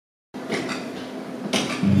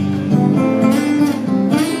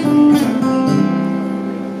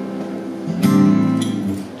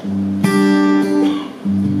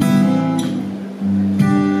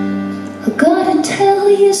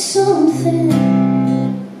you something.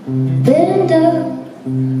 Bend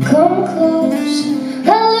down, come close, I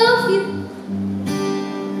love you.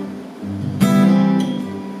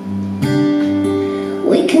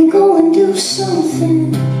 We can go and do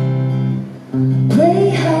something. Play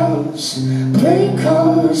house, play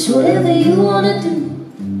cards, whatever you wanna do.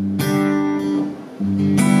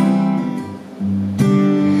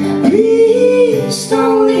 Please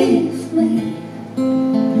don't leave me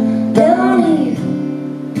down here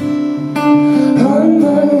on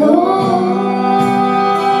my own.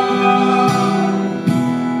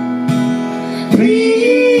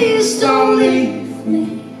 Please don't leave me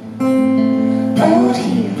out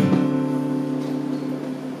here.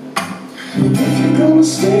 And if you're gonna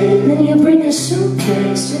stay, then you bring a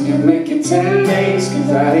suitcase and you make it 10 days,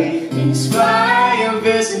 'cause I hate these flying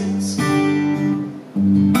visits.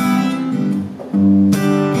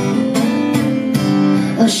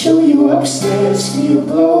 I'll show you upstairs till you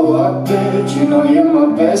blow up, bed. You know you're my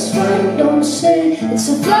best friend, don't say it's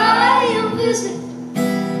a flying visit.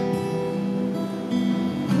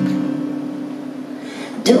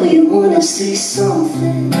 Do you wanna see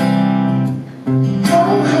something?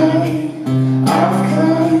 How high I've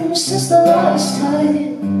climbed since the last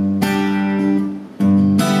time.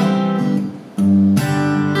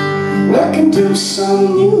 I can do some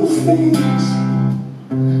new things.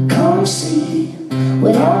 Come see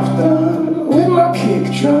what I've done with my kick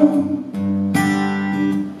drum.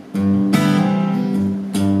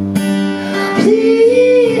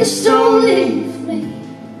 Please don't leave me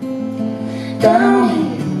down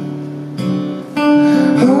here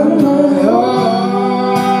on my own.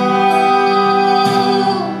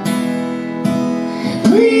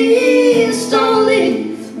 Please don't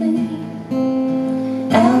leave me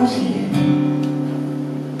out here.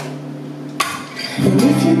 And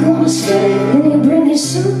if you're gonna stay, then you bring your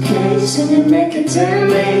suitcase and you make it 10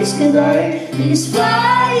 days, 'cause I hate these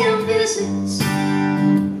flying visits.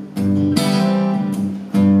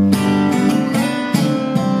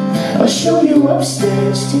 I'll show you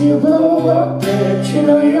upstairs till you blow up, bed. You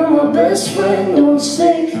know you're my best friend, don't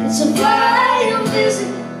say it's a flying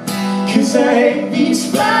visit, 'cause I hate these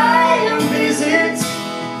flying visits.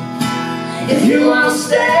 If you won't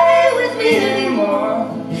stay with me anymore,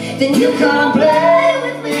 then you can't play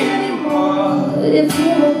with me anymore. If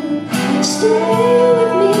you won't stay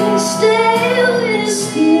with me, stay with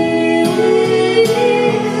me.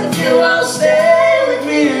 If you won't stay with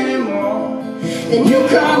me anymore, then you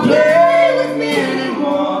can't play with me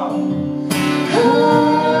anymore.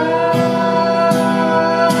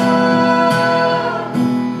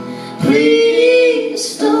 Please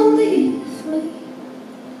don't leave me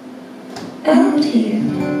out here.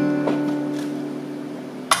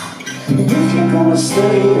 And if you're gonna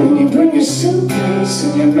stay, then you bring your suitcase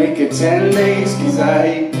and you make it 10 days, 'cause I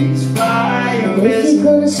hate these flying visits. If you're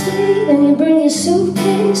gonna stay, then you bring your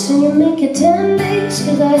suitcase and you make it 10 days,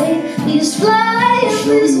 'cause I hate these flying visits.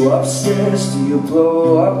 I'll show you upstairs till you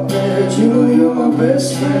blow up, bed. You know you're my best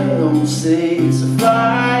friend, don't say it's a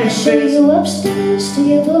flying visit. I'll show you upstairs till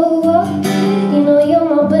you blow up, bed. You know you're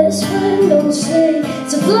my best friend, don't say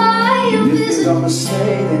it's a flying visit. If you're gonna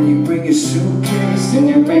stay, then you bring your suitcase and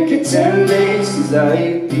you make it 10 days, 'cause I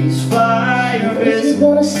hate these flying visits. If you're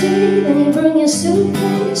gonna stay, then you bring your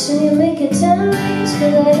suitcase and you make it 10 days,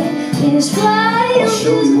 'cause I hate these flying visits. I'll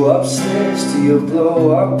show you upstairs till you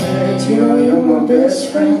blow up, bed. You know you're my best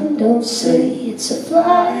friend, don't say it's a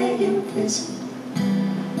flying visit.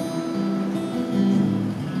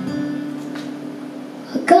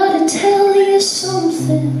 I gotta tell you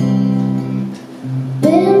something.